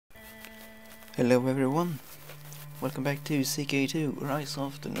Hello everyone, welcome back to CK2 Rise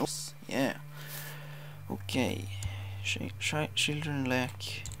of the Norse. Yeah, okay, children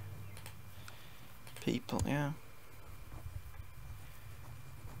lack people, yeah.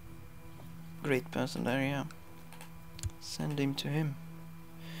 Great person there, yeah. Send him to him.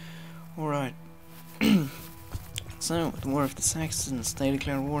 Alright. So, the war of the Saxons, they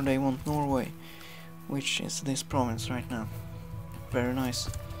declare war, they want Norway, which is this province right now. Very nice.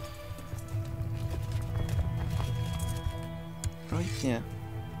 Right, yeah.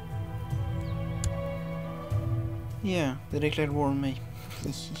 Yeah, they declared war on me.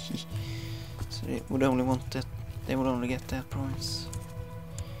 So they would only want that, they would only get that province.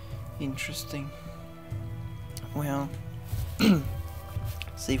 Interesting. Well,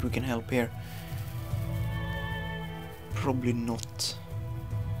 see if we can help here. Probably not.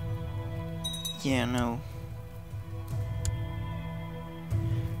 Yeah, no.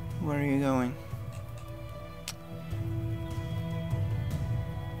 Where are you going?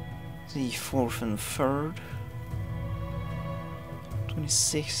 The 4th and 3rd.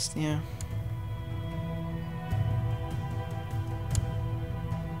 26th, yeah.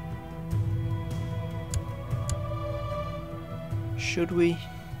 Should we?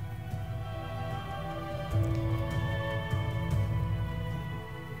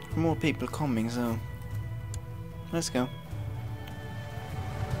 More people coming, so let's go.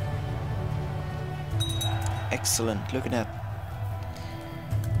 Excellent, look at that.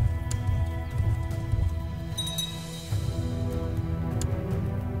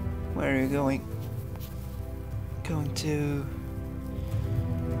 Where are you going? Going to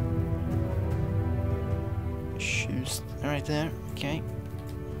choose right there, okay.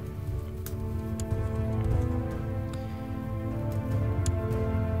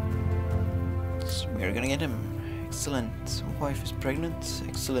 So we're gonna get him. Excellent. Wife is pregnant.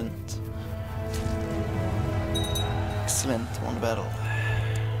 Excellent. Excellent. Won the battle.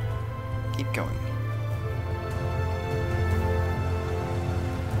 Keep going.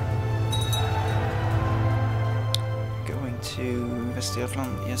 To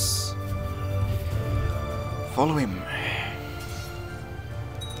Västergötland, yes. Follow him.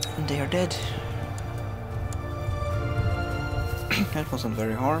 And they are dead. That wasn't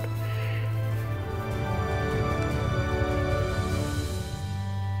very hard.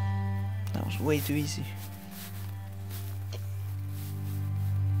 That was way too easy.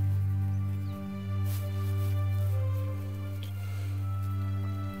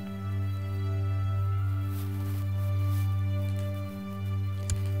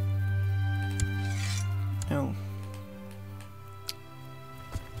 No.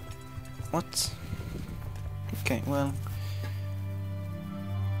 What? Okay, well.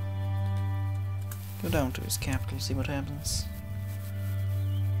 Go down to his capital, see what happens.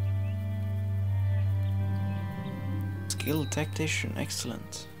 Skilled tactician,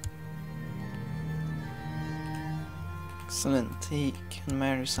 excellent. Excellent, he can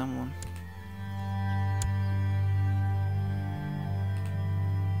marry someone.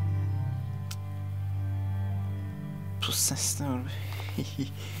 Possessed now.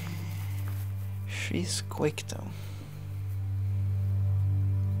 She's quick though.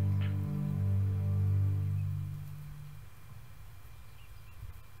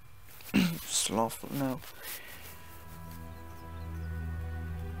 Slothful, no.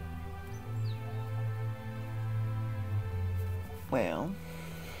 Well.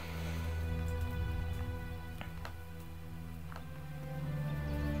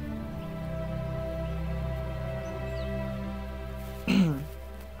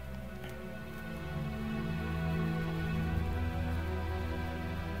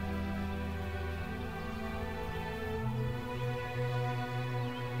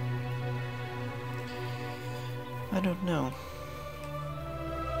 I don't know.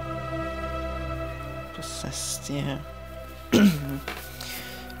 Possessed, yeah.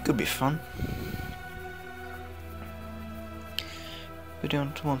 Could be fun. We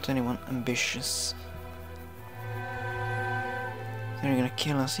don't want anyone ambitious. They're gonna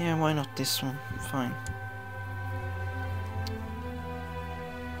kill us. Yeah, why not this one? Fine.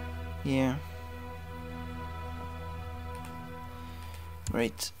 Yeah.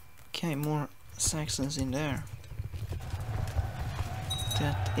 Great. Okay, more Saxons in there.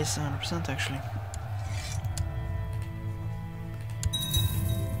 That is 100% actually.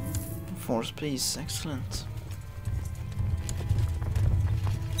 Force peace, excellent.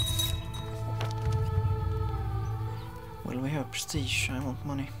 Well, we have prestige, I want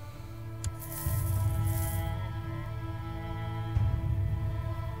money.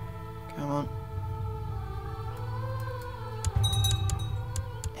 Come on.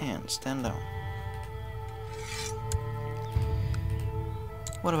 And stand down.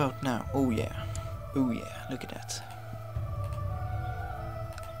 What about now? Oh yeah. Oh yeah, look at that.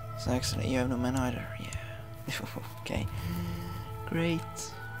 Saxon, you have no men either. Yeah. Okay. Great.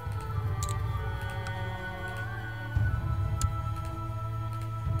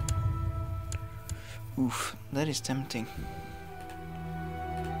 Oof, that is tempting.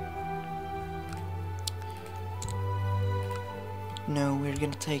 No, we're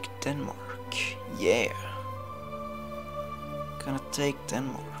gonna take Denmark. Yeah. Gonna take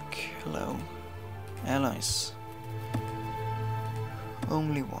Denmark. Hello. Allies.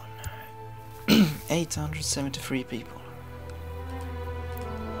 Only one. 873 people.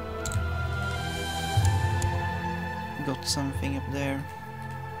 Got something up there.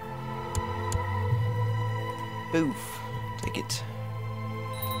 Boof. Take it.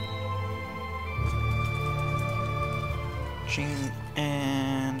 Ching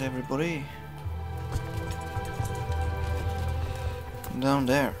and everybody. Down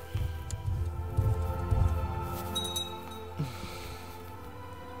there.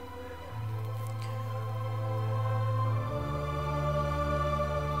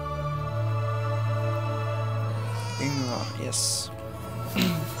 Yes.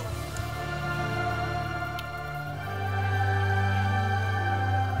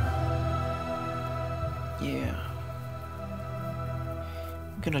 Yeah.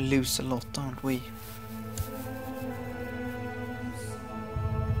 We're gonna lose a lot, aren't we?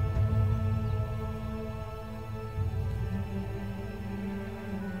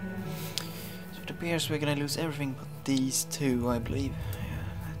 So it appears we're gonna lose everything but these two, I believe. Yeah,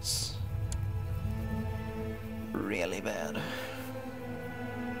 that's really bad.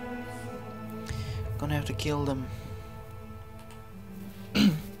 Gonna have to kill them.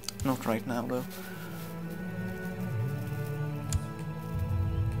 Not right now though.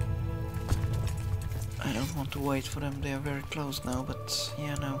 I don't want to wait for them, they are very close now, but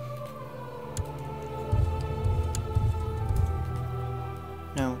yeah, no.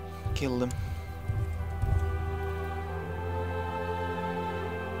 No, kill them.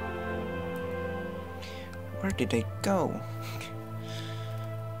 Where did they go?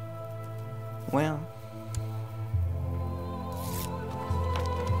 Well.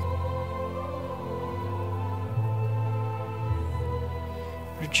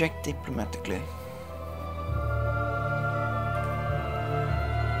 Reject diplomatically.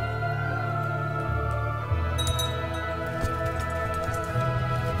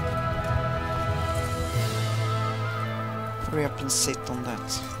 Hurry up and sit on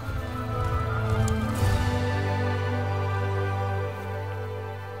that.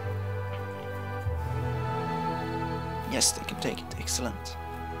 Yes, they can take it. Excellent.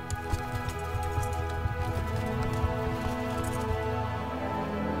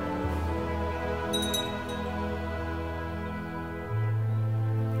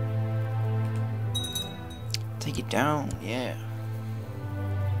 Take it down, yeah.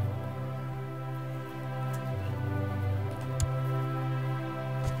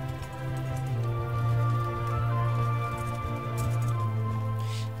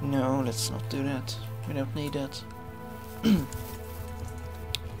 No, let's not do that. We don't need that.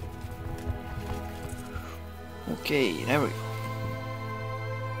 Okay, there we go.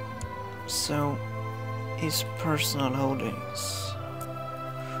 So, his personal holdings.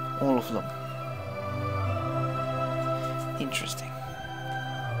 All of them. Interesting.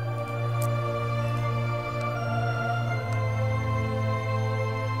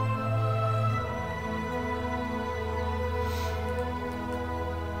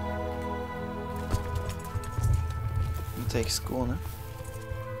 Take Skåne.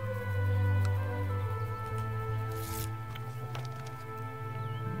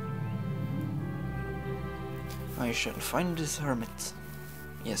 I shall find this hermit.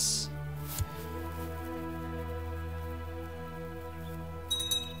 Yes.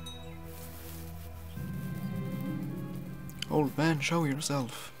 Old man, show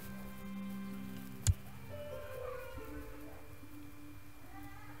yourself.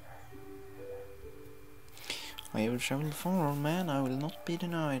 I will travel far, old man, I will not be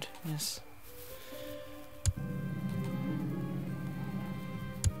denied. Yes.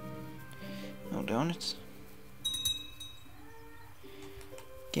 Oh, darn it.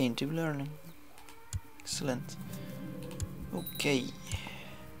 Gain 2 learning. Excellent. Okay.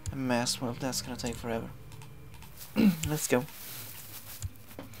 A mass, well, that's gonna take forever. Let's go.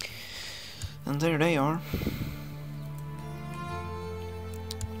 And there they are.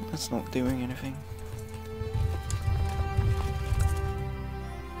 That's not doing anything.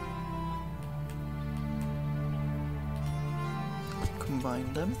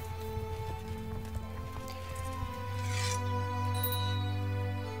 Combine them.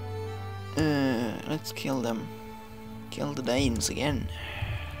 Let's kill them. Kill the Danes again.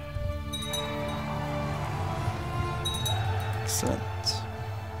 Excellent.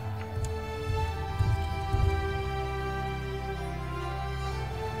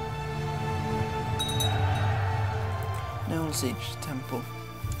 Now we'll siege temple.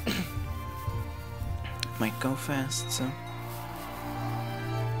 Might go fast, so.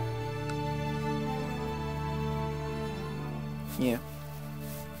 Yeah.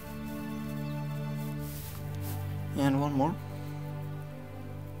 And one more.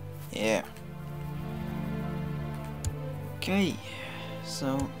 Yeah. Okay,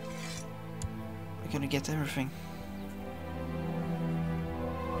 so we're gonna get everything.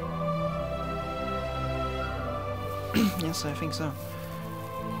 Yes, I think so.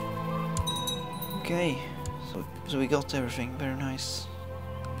 Okay, so we got everything. Very nice.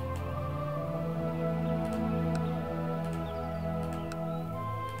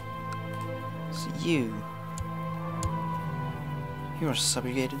 So you're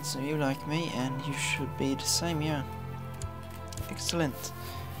subjugated, so you like me, and you should be the same, yeah. Excellent.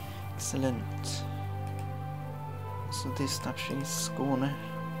 Excellent. So this actually is Skåne.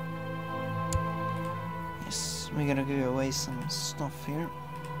 Yes, we're gonna give away some stuff here.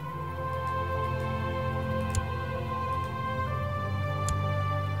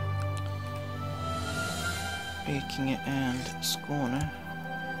 Blekinge and Skåne.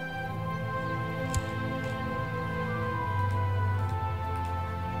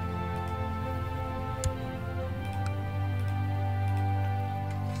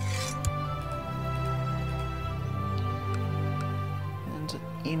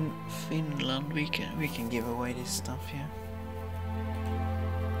 In Finland we can give away this stuff, yeah.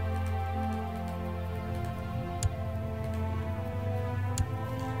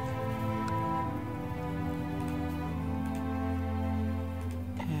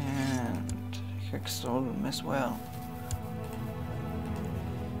 And Högstholm as well.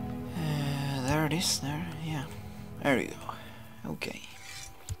 There it is, there, yeah. There we go. Okay.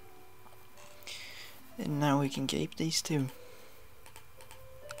 And now we can keep these two.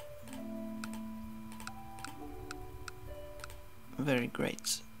 Very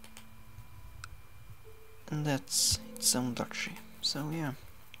great. And that's its own duchy. So yeah.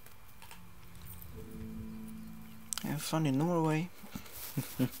 Have fun in Norway.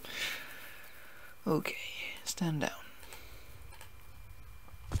 Okay, stand down.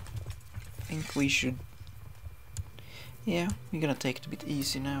 I think we should... Yeah, we're gonna take it a bit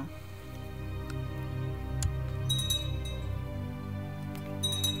easy now.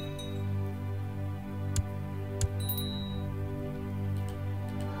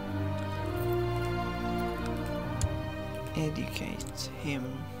 Educate him.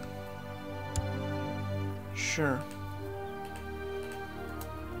 Sure.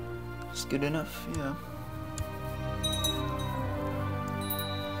 It's good enough, yeah.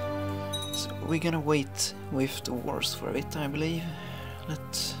 So we're gonna wait with the wars for a bit, I believe.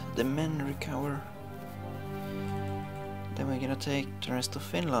 Let the men recover. Then we're gonna take the rest of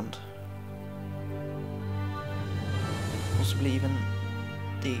Finland. Possibly even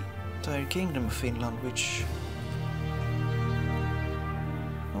the entire kingdom of Finland, which...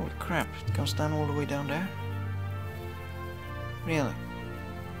 Holy crap, it goes down all the way down there? Really?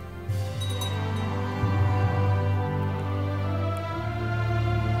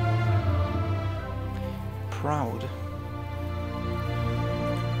 Proud.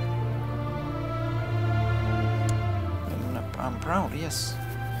 I'm proud, yes.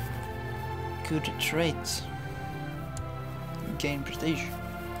 Good trait. Gain prestige.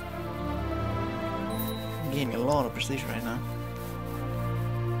 I'm gaining a lot of prestige right now.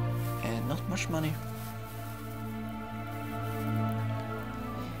 And not much money.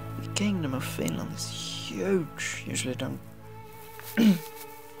 The Kingdom of Finland is huge. Usually don't...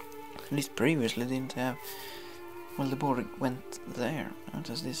 At least previously didn't have... Well, the border went there. Now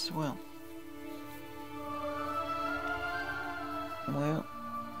does this as well. Well...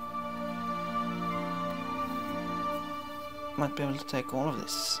 Might be able to take all of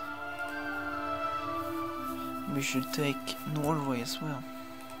this. We should take Norway as well.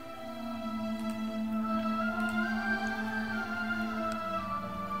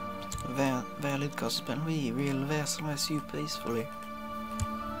 Valid gospel, we will vassalize you peacefully.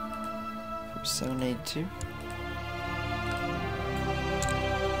 782.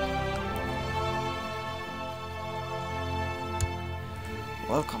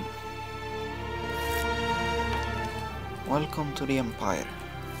 Welcome. Welcome to the Empire.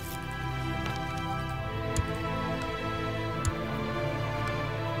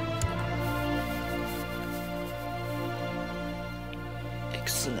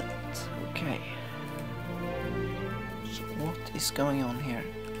 Excellent. Okay. So what is going on here?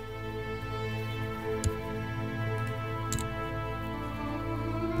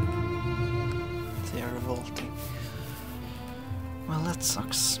 They are revolting. Well, that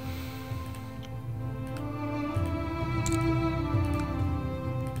sucks.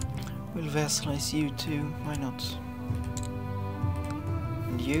 We'll vassalize you too, why not?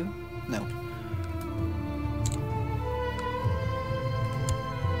 And you? No.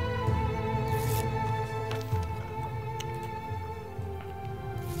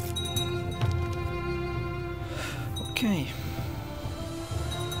 Okay.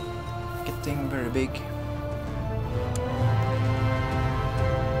 Getting very big.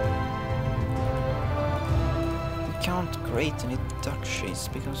 We can't create any duchies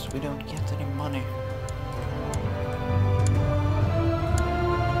because we don't get any money.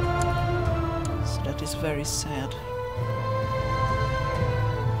 So that is very sad.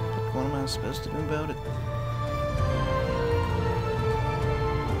 But what am I supposed to do about it?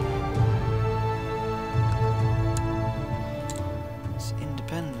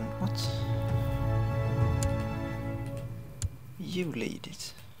 What? You lead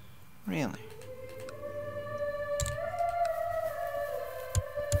it? Really?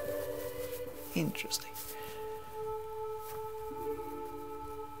 Interesting.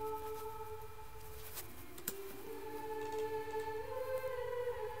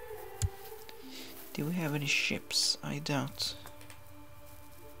 Do we have any ships? I doubt.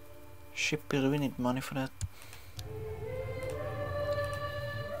 Shipbuilder, we need money for that.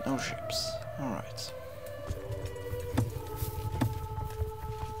 No ships. Alright.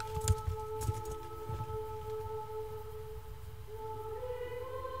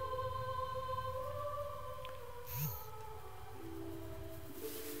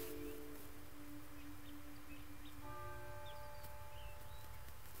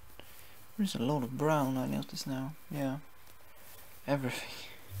 There's a lot of brown, I notice now. Yeah. Everything.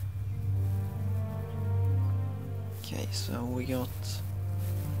 Okay, so we got...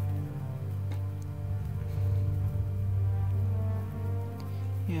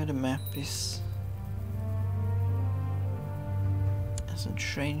 Yeah, the map hasn't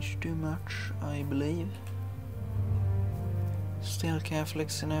changed too much, I believe. Still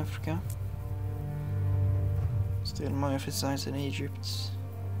Catholics in Africa. Still Moaphisites in Egypt.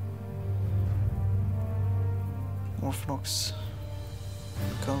 Orthodox on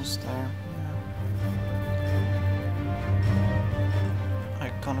the coast there. Yeah.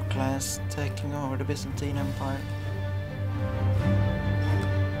 Iconoclast taking over the Byzantine Empire.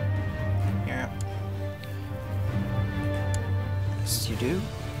 Yeah. Yes, you do.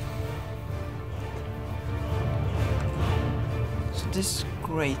 So this is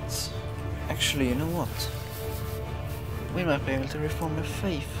great. Actually, you know what? We might be able to reform the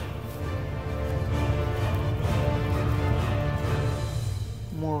faith.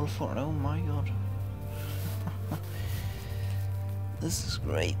 Moral for oh my god. This is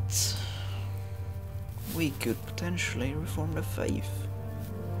great. We could potentially reform the faith.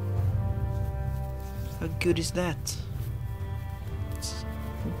 How good is that? It's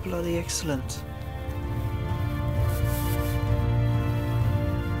bloody excellent.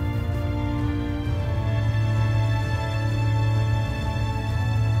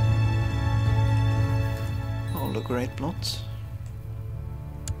 All the great plots.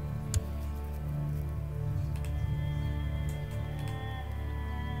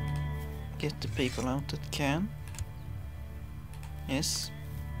 Get the people out that can. Yes.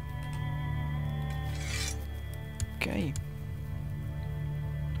 Okay.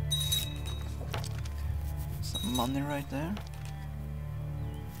 Some money right there.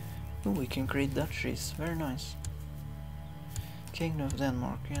 Oh, we can create duchies. Very nice. Kingdom of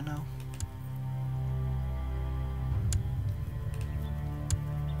Denmark, you know.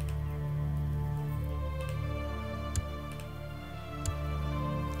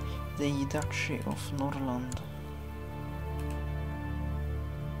 The Duchy of Norrland.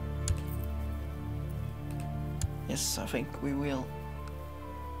 Yes, I think we will.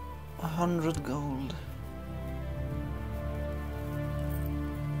 100 gold.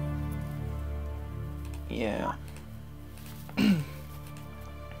 Yeah. And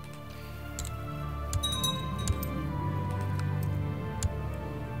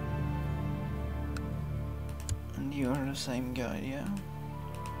you are the same guy, yeah?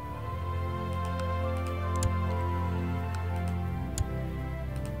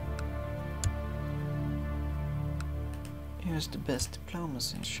 Here's the best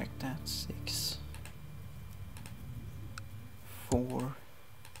diplomacy, check that. 6, 4,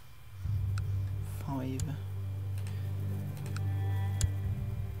 5,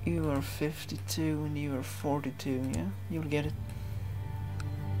 You are 52 and you are 42, yeah? You'll get it.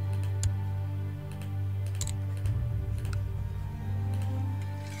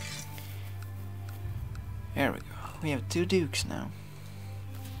 There we go. We have 2 dukes now.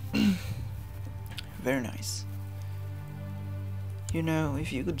 Very nice. You know,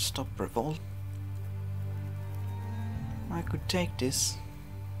 if you could stop revolt, I could take this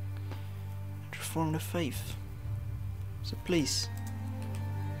and reform the faith. So please,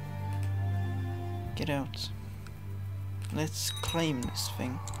 get out. Let's claim this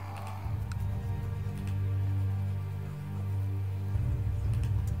thing.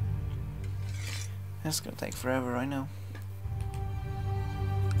 That's gonna take forever, I know.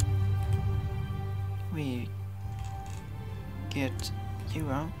 We get you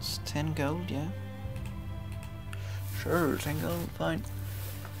out, 10 gold, yeah? Sure, 10 gold, fine.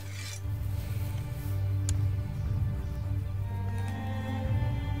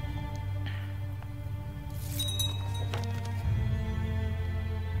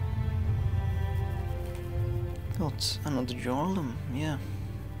 Got another Jarlem, yeah.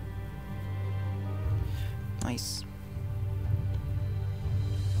 Nice.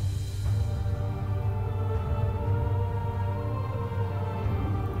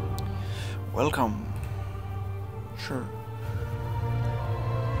 Welcome. Sure.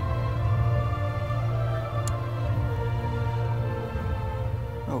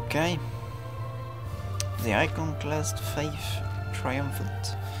 Okay. The iconoclast faith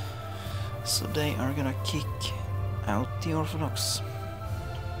triumphant. So they are gonna kick out the Orthodox.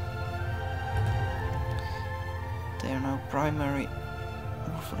 They are now primary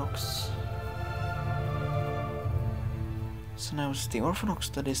Orthodox. So now it's the Orthodox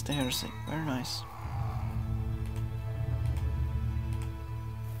that is the heresy. Very nice.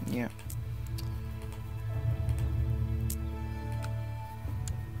 Yeah.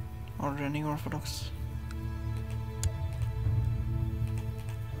 Are there any Orthodox?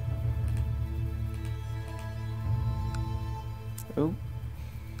 Oh.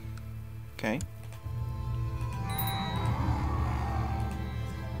 Okay.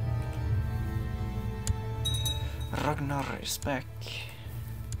 Ragnar is back.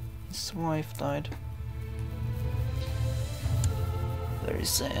 His wife died. Very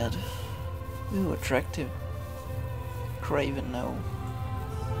sad. Ooh, attractive. Craven, no.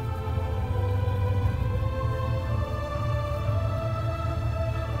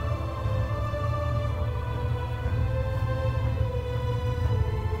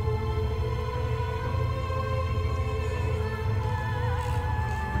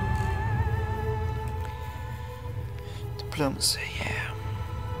 Diplomacy, yeah.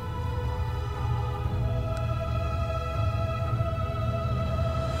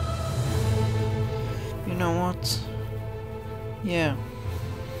 You know what? Yeah.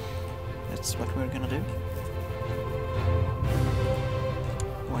 That's what we're gonna do.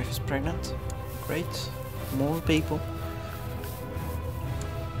 Wife is pregnant. Great. More people.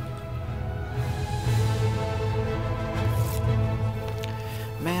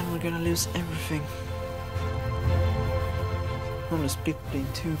 Man, we're gonna lose everything. Only split between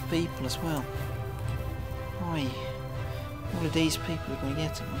 2 people as well. Why? All of these people are gonna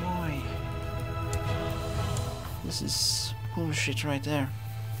get it. Why? This is bullshit right there.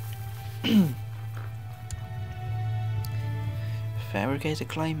 Fabricate a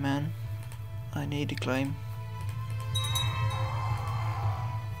claim, man. I need a claim.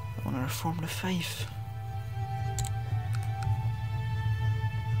 I wanna reform the faith.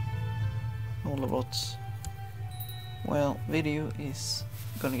 All about. Well, video is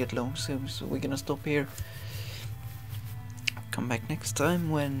gonna get long soon, so we're gonna stop here. Come back next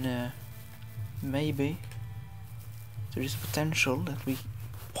time when maybe there is potential that we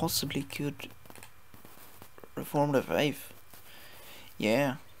possibly could reform the faith.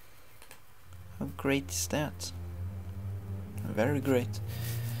 Yeah. How great is that? Very great.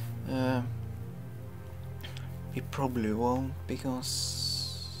 We probably won't,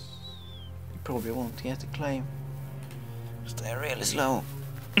 because we probably won't get a claim. They're really slow.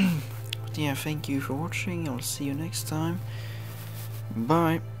 But yeah, thank you for watching. I'll see you next time.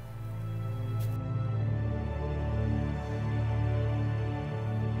 Bye.